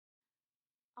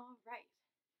right.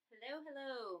 Hello,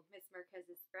 hello, Miss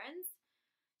Marquez's friends.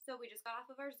 So we just got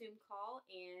off of our Zoom call,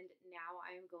 and now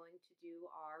I am going to do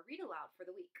our read aloud for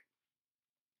the week.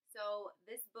 So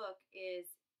this book is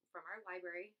from our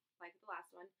library, like the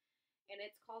last one, and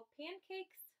it's called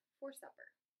Pancakes for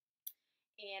Supper.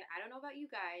 And I don't know about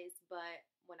you guys, but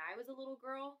when I was a little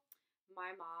girl,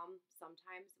 my mom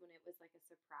sometimes, when it was like a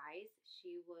surprise,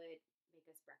 she would make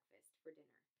us breakfast for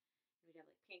dinner. And we'd have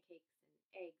like pancakes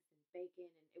and eggs and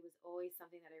bacon, and it was always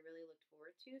something that I really looked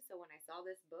forward to. So when I saw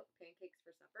this book, Pancakes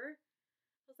for Supper,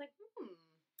 I was like, this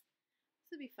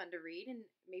would be fun to read, and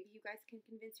maybe you guys can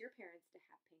convince your parents to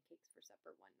have pancakes for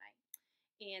supper one night.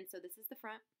 And so this is the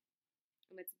front,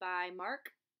 and it's by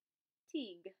Mark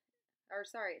Teague. Or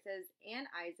sorry, it says Anne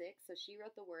Isaac, so she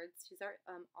wrote the words. She's our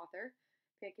author,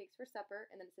 Pancakes for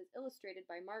Supper, and then it says illustrated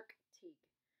by Mark Teague.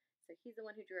 So he's the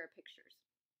one who drew our pictures.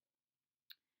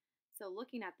 So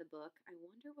looking at the book, I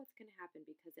wonder what's going to happen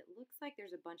because it looks like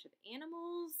there's a bunch of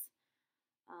animals.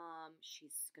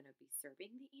 She's going to be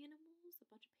serving the animals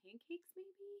a bunch of pancakes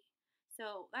maybe.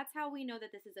 So that's how we know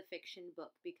that this is a fiction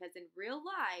book, because in real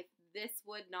life, this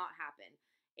would not happen.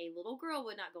 A little girl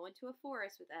would not go into a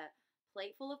forest with a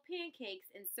plate full of pancakes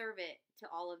and serve it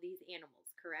to all of these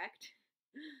animals, correct?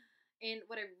 And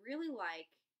what I really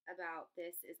like about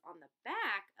this is on the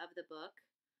back of the book,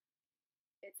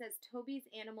 it says Toby's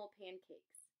Animal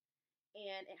Pancakes.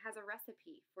 And it has a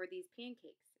recipe for these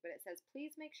pancakes, but it says,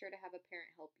 please make sure to have a parent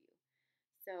help you.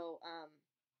 So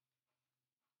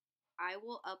I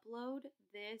will upload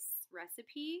this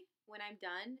recipe when I'm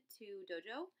done to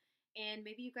Dojo, and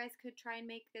maybe you guys could try and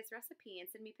make this recipe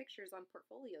and send me pictures on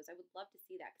portfolios. I would love to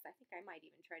see that because I think I might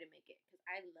even try to make it because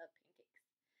I love pancakes.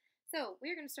 So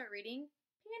we're going to start reading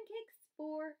Pancakes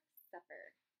for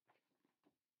Supper.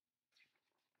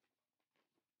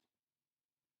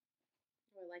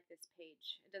 Oh, I like this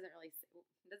page. It doesn't really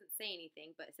say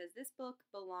anything, but it says this book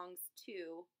belongs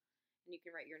to, and you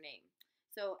can write your name.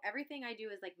 So everything I do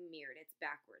is like mirrored. It's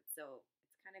backwards, so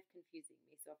it's kind of confusing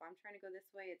me. So if I'm trying to go this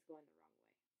way, it's going the wrong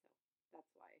way. So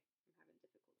that's why I'm having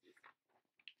difficulties.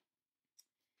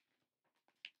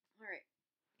 All right,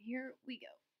 here we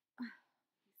go.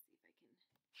 Let's see if I can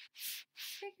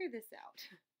figure this out.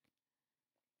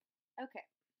 Okay.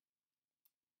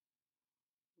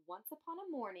 Once upon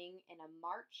a morning in a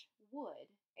March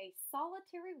wood, a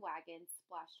solitary wagon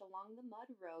splashed along the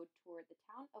mud road toward the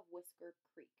town of Whisker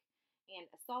Creek. And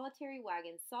a solitary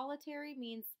wagon, solitary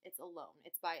means it's alone,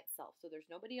 it's by itself, so there's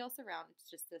nobody else around,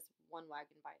 it's just this one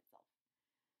wagon by itself.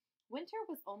 Winter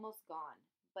was almost gone,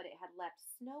 but it had left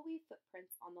snowy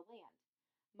footprints on the land.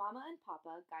 Mama and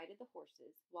Papa guided the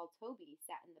horses, while Toby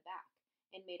sat in the back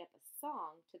and made up a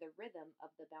song to the rhythm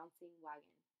of the bouncing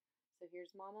wagon. So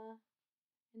here's Mama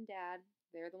and Dad.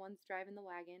 They're the ones driving the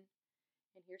wagon.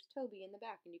 And here's Toby in the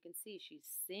back, and you can see she's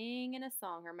singing a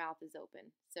song. Her mouth is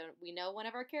open. So we know one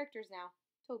of our characters now,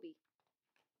 Toby.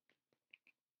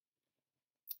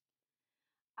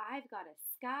 I've got a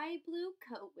sky blue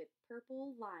coat with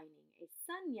purple lining, a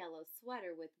sun yellow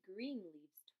sweater with green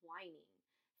leaves twining,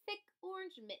 thick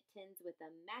orange mittens with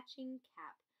a matching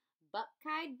cap,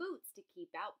 buck-eyed boots to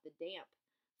keep out the damp,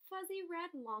 fuzzy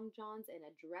red long johns and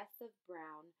a dress of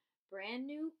brown, brand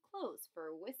new clothes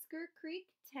for Whisker Creek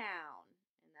town.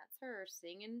 And that's her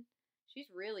singing. She's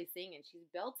really singing. She's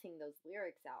belting those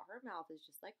lyrics out. Her mouth is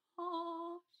just like,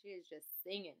 oh, she is just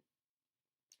singing.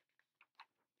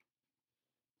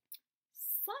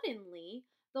 Suddenly,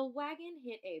 the wagon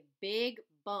hit a big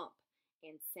bump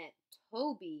and sent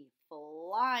Toby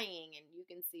flying. And you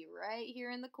can see right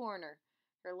here in the corner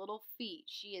her little feet.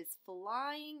 She is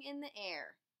flying in the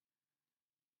air.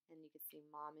 And you can see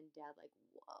Mom and Dad like,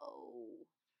 whoa.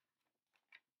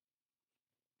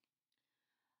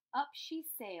 Up she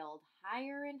sailed,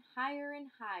 higher and higher and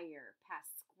higher,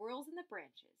 past squirrels in the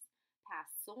branches,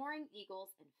 past soaring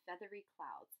eagles and feathery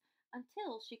clouds,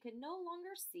 until she could no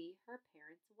longer see her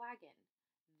parents' wagon.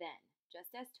 Then,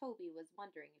 just as Toby was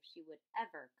wondering if she would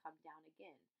ever come down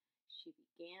again, she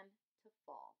began to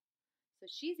fall. So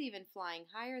she's even flying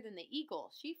higher than the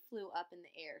eagle. She flew up in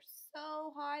the air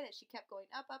so high that she kept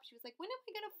going up, up. She was like, when am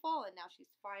I going to fall? And now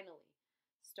she's finally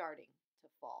starting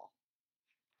to fall.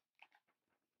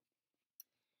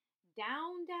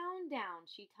 Down, down, down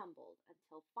she tumbled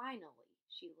until finally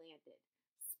she landed,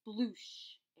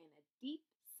 sploosh, in a deep,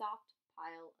 soft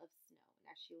pile of snow.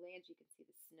 And as she lands, you can see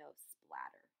the snow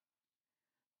splatter.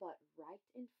 But right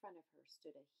in front of her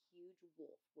stood a huge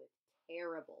wolf with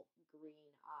terrible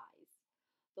green eyes.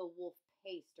 The wolf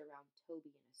paced around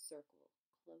Toby in a circle,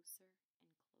 closer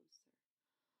and closer.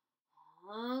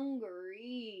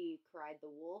 Hungry, cried the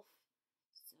wolf.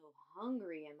 So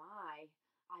hungry am I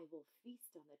I will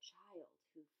feast on the child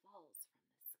who falls from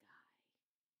the sky.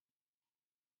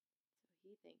 So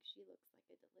he thinks she looks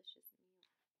like a delicious meal.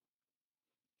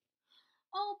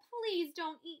 Oh, please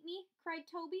don't eat me, cried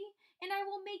Toby, and I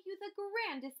will make you the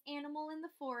grandest animal in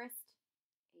the forest.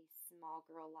 A small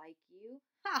girl like you?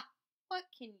 Ha! What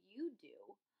can you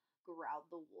do? Growled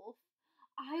the wolf.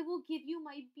 I will give you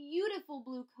my beautiful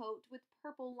blue coat with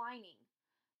purple lining.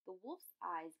 The wolf's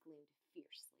eyes gleamed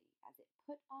fiercely as it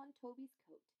put on Toby's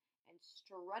coat and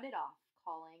strutted off,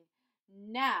 calling,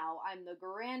 Now I'm the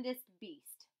grandest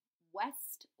beast,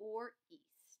 west or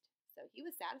east. So he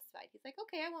was satisfied. He's like,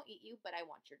 okay, I won't eat you, but I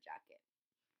want your jacket.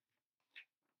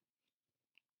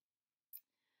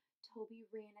 Toby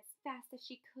ran as fast as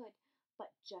she could,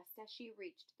 but just as she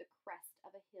reached the crest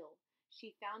of a hill,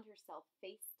 she found herself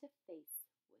face to face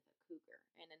with a cougar,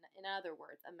 and in other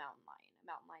words, a mountain lion. A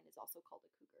mountain lion is also called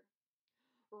a cougar.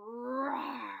 Roar!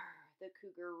 The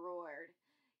cougar roared.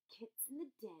 Kit's in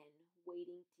the den,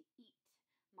 waiting to eat.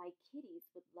 My kitties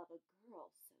would love a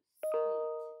girl so sweet.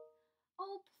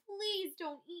 Oh, please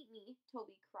don't eat me,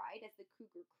 Toby cried as the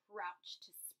cougar crouched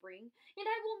to spring, and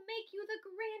I will make you the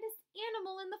grandest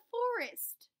animal in the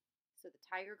forest. So the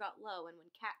tiger got low, and when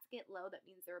cats get low, that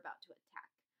means they're about to attack.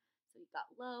 So he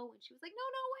got low, and she was like, No,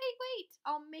 wait,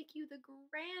 I'll make you the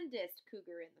grandest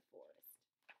cougar in the forest.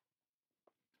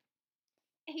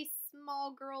 A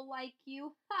small girl like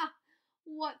you? Ha!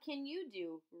 What can you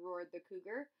do? Roared the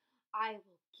cougar. I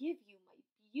will give you my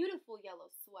beautiful yellow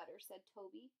sweater, said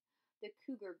Toby. The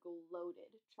cougar gloated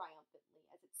triumphantly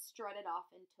as it strutted off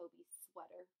in Toby's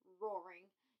sweater, roaring,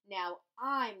 Now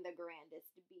I'm the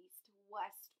grandest beast,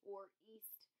 west or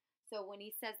east. So when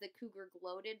he says the cougar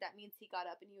gloated, that means he got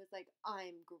up and he was like,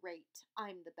 I'm great.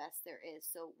 I'm the best there is.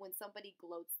 So when somebody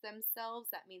gloats themselves,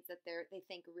 that means that they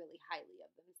think really highly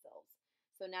of themselves.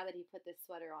 So now that he put this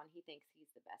sweater on, he thinks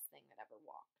he's the best thing that ever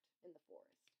walked in the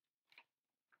forest.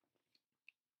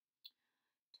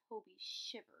 Toby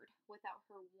shivered without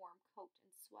her warm coat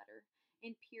and sweater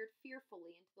and peered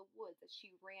fearfully into the woods as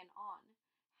she ran on.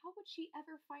 How would she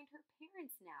ever find her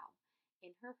parents now?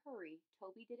 In her hurry,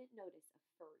 Toby didn't notice a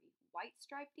furry,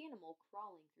 white-striped animal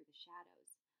crawling through the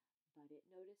shadows. But it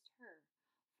noticed her,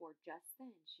 for just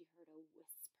then she heard a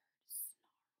whispered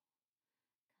snarl.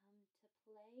 Come to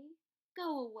play?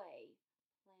 Go away.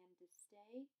 Plan to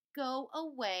stay? Go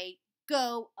away.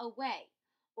 Go away.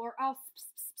 Or I'll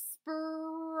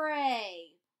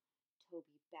spray.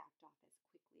 Toby backed off as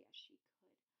quickly as she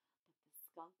could, but the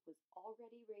skunk was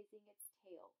already raising its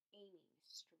tail, aiming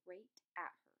straight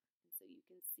at her. And so you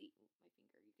can see, my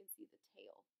finger, you can see the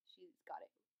tail. She's got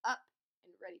it up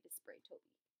and ready to spray Toby.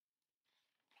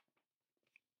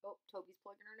 Oh, Toby's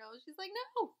plugging her nose. She's like,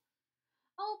 no!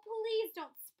 Oh, please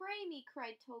don't spray me,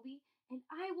 cried Toby, and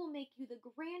I will make you the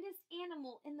grandest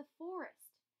animal in the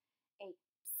forest. A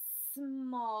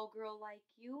small girl like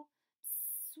you?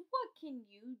 Psst, what can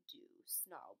you do?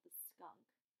 Snarled the skunk.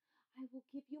 I will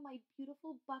give you my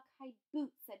beautiful buck-hide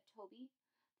boots, said Toby.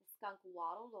 The skunk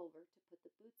waddled over to put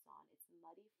the boots on its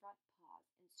muddy front paws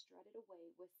and strutted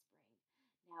away, whispering,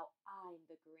 Now I'm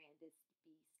the grandest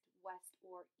beast, west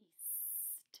or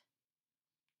east.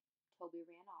 Toby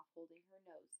ran off, holding her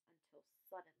nose, until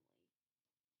suddenly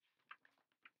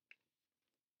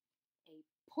a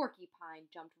porcupine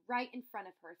jumped right in front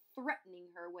of her, threatening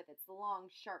her with its long,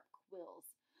 sharp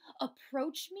quills.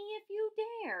 Approach me if you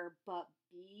dare, but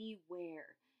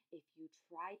beware. If you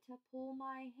try to pull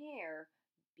my hair,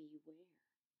 beware.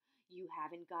 You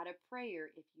haven't got a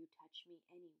prayer if you touch me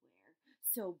anywhere,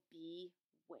 so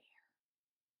beware.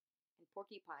 And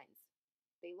porcupines,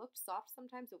 they look soft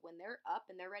sometimes, but when they're up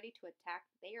and they're ready to attack,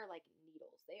 they are like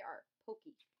needles. They are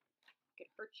pokey. Could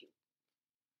hurt you.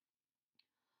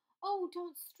 Oh,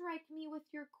 don't strike me with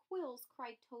your quills,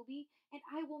 cried Toby, and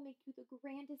I will make you the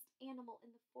grandest animal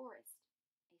in the forest.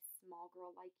 A small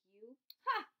girl like you?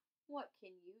 Ha! What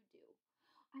can you do?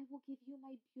 I will give you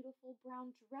my beautiful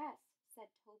brown dress,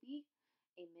 said Toby.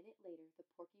 A minute later, the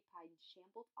porcupine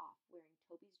shambled off wearing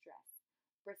Toby's dress,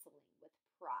 bristling with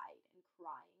pride and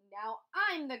crying, Now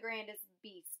I'm the grandest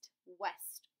beast,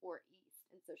 west or east.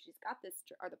 And so she's got this,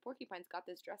 or the porcupine's got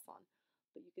this dress on,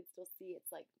 but you can still see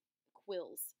it's like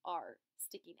quills are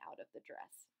sticking out of the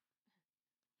dress.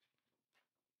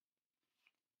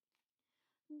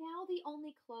 Now the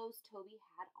only clothes Toby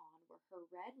had on were her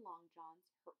red long johns,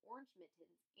 her orange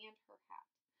mittens, and her hat.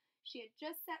 She had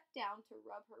just sat down to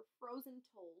rub her frozen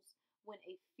toes when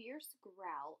a fierce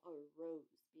growl arose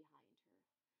behind her.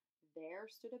 There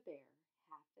stood a bear,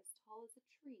 half as tall as a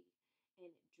tree,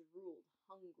 and it drooled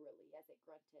hungrily as it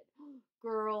grunted,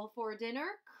 Girl for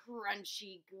dinner,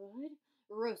 crunchy good.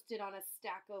 roasted on a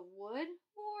stack of wood,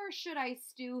 or should I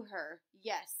stew her?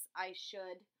 Yes, I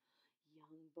should.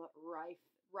 Young but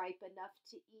ripe enough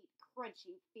to eat,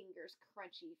 crunchy fingers,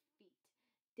 crunchy feet,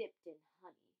 dipped in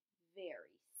honey,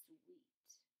 very sweet.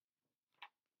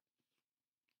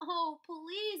 Oh,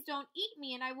 please don't eat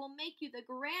me, and I will make you the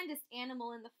grandest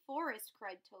animal in the forest,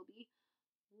 cried Toby.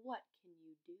 What can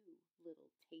you do, little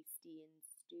tasty and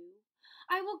stew?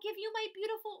 I will give you my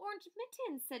beautiful orange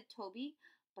mittens, said Toby,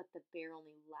 but the bear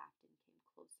only laughed and came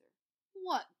closer.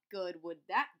 What good would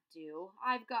that do?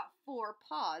 I've got 4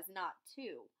 paws, not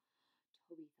 2.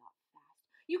 Toby thought fast.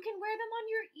 You can wear them on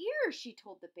your ears, she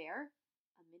told the bear.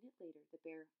 A minute later, the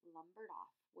bear lumbered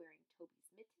off, wearing Toby's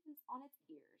mittens on its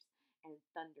ears and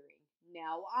thundering,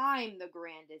 Now I'm the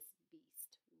grandest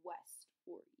beast, west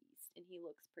or east. And he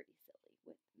looks pretty silly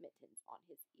with mittens on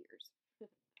his ears.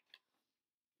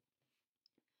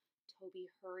 Toby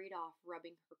hurried off,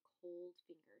 rubbing her cold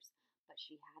fingers, but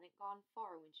she hadn't gone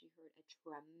far when she heard a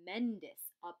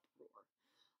tremendous uproar.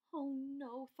 Oh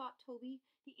no, thought Toby,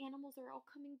 the animals are all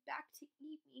coming back to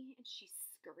eat me, and she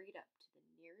scurried up to the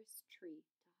nearest tree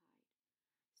to hide.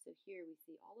 So here we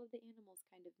see all of the animals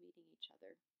kind of meeting each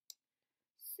other.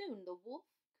 Soon the wolf,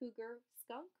 cougar,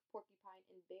 skunk, porcupine,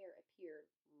 and bear appeared,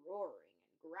 roaring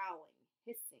and growling,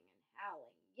 hissing and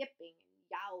howling, yipping and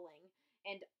yowling,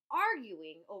 and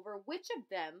arguing over which of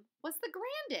them was the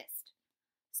grandest.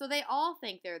 So they all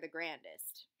think they're the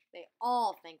grandest. They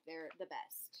all think they're the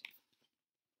best.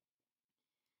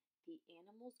 The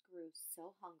animals grew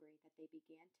so hungry that they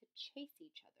began to chase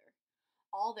each other.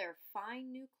 All their fine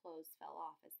new clothes fell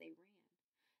off as they ran.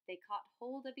 They caught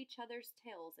hold of each other's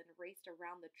tails and raced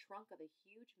around the trunk of a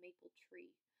huge maple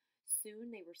tree. Soon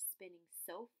they were spinning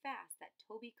so fast that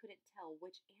Toby couldn't tell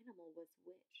which animal was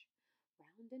which.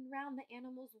 Round and round the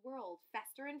animals whirled,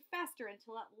 faster and faster,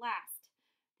 until at last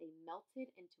they melted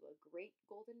into a great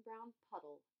golden brown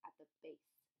puddle at the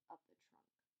base of the trunk.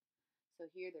 So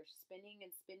here they're spinning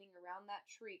and spinning around that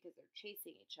tree because they're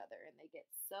chasing each other, and they get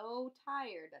so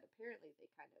tired that apparently they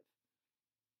kind of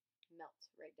melt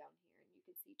right down here. And you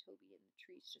can see Toby in the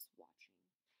trees just watching.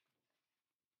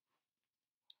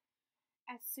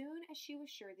 As soon as she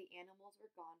was sure the animals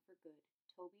were gone for good,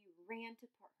 Toby ran to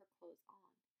put her clothes on.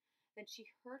 Then she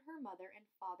heard her mother and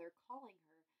father calling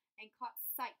her and caught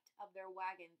sight of their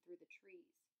wagon through the trees.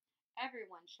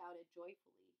 Everyone shouted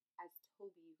joyfully as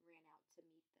Toby ran out to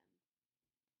meet them.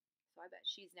 So I bet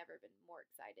she's never been more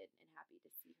excited and happy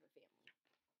to see her family.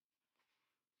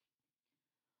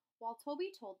 While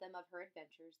Toby told them of her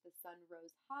adventures, the sun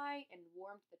rose high and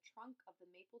warmed the trunk of the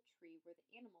maple tree where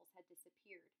the animals had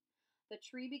disappeared. The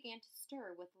tree began to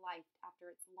stir with life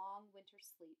after its long winter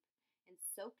sleep, and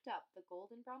soaked up the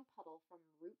golden brown puddle from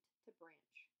root to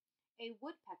branch. A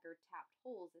woodpecker tapped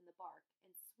holes in the bark,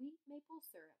 and sweet maple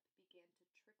syrup began to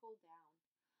trickle down.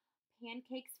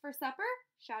 Pancakes for supper?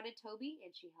 Shouted Toby,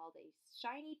 and she held a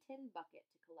shiny tin bucket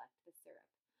to collect the syrup.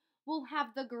 We'll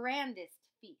have the grandest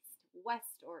feast,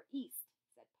 west or east,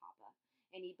 said Papa,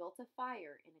 and he built a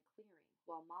fire in a clearing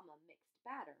while Mama mixed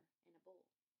batter in a bowl.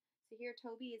 So here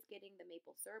Toby is getting the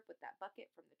maple syrup with that bucket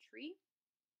from the tree,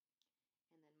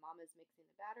 and then Mama's mixing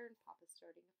the batter and Papa's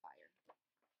starting a fire.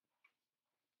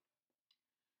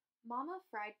 Mama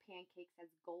fried pancakes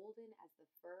as golden as the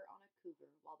fur on a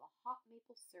cougar, while the hot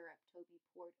maple syrup Toby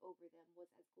poured over them was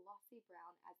as glossy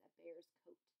brown as a bear's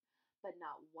coat. But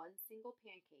not one single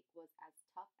pancake was as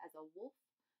tough as a wolf,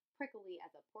 prickly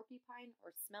as a porcupine,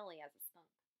 or smelly as a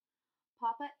skunk.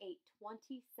 Papa ate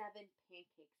 27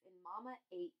 pancakes and Mama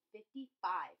ate 55,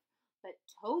 but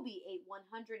Toby ate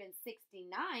 169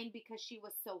 because she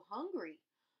was so hungry.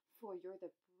 For you're the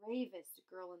bravest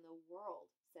girl in the world,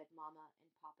 said Mama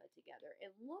and Papa together. And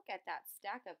look at that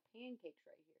stack of pancakes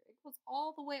right here. It goes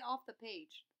all the way off the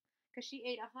page because she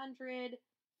ate 169.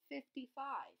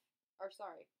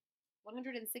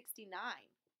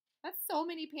 That's so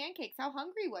many pancakes. How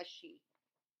hungry was she?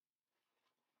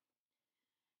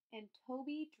 And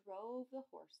Toby drove the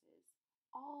horses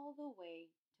all the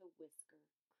way to Whisker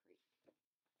Creek.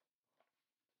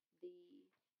 The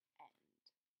end.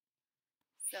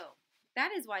 So,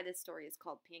 that is why this story is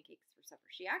called Pancakes for Supper.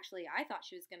 I thought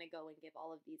she was going to go and give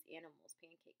all of these animals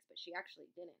pancakes, but she actually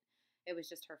didn't. It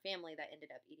was just her family that ended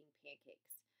up eating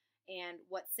pancakes. And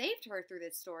what saved her through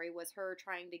this story was her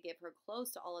trying to give her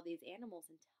clothes to all of these animals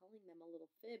and telling them a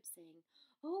little fib saying,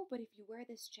 oh, but if you wear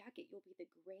this jacket, you'll be the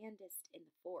grandest in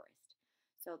the forest.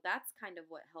 So that's kind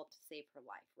of what helped save her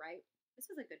life, right?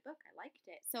 This was a good book. I liked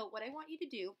it. So what I want you to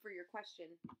do for your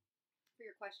questions,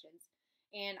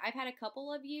 and I've had a couple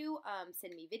of you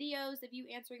send me videos of you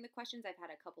answering the questions. I've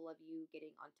had a couple of you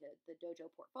getting onto the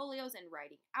Dojo portfolios and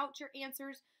writing out your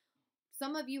answers.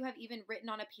 Some of you have even written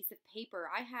on a piece of paper.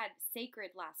 I had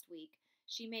Sacred last week.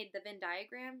 She made the Venn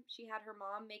diagram. She had her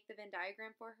mom make the Venn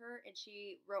diagram for her, and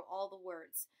she wrote all the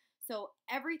words. So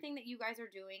everything that you guys are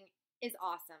doing is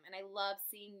awesome, and I love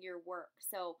seeing your work.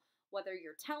 So whether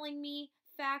you're telling me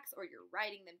facts or you're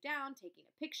writing them down, taking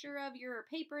a picture of your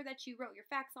paper that you wrote your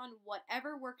facts on,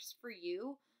 whatever works for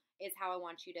you is how I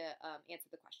want you to answer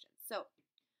the questions. So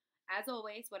as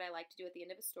always, what I like to do at the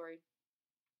end of a story,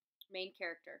 main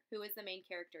character. Who is the main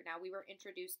character? Now, we were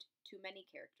introduced to many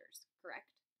characters,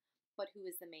 correct? But who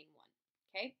is the main one?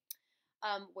 Okay.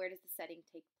 Where does the setting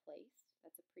take place?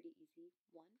 That's a pretty easy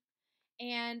one.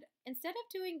 And instead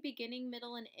of doing beginning,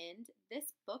 middle, and end,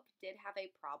 this book did have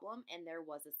a problem and there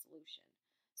was a solution.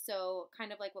 So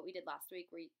kind of like what we did last week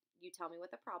where you tell me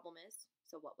what the problem is.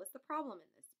 So what was the problem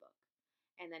in this book?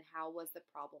 And then how was the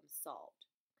problem solved?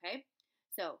 Okay.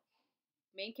 So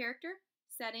main character,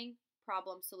 setting,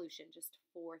 problem, solution, just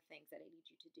 4 things that I need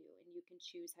you to do. And you can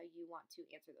choose how you want to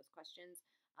answer those questions,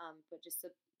 but just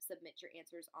submit your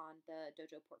answers on the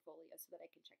Dojo portfolio so that I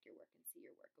can check your work and see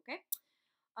your work, okay?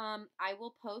 I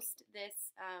will post this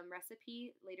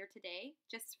recipe later today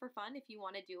just for fun. If you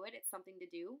want to do it, it's something to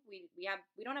do. We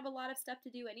don't have a lot of stuff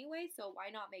to do anyway, so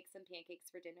why not make some pancakes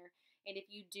for dinner? And if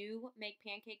you do make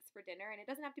pancakes for dinner, and it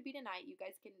doesn't have to be tonight, you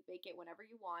guys can bake it whenever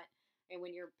you want. And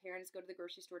when your parents go to the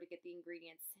grocery store to get the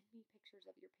ingredients, send me pictures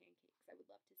of your pancakes. I would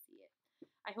love to see it.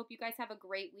 I hope you guys have a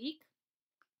great week.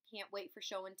 Can't wait for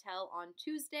show and tell on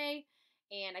Tuesday.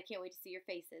 And I can't wait to see your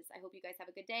faces. I hope you guys have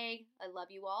a good day. I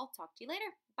love you all. Talk to you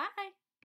later. Bye.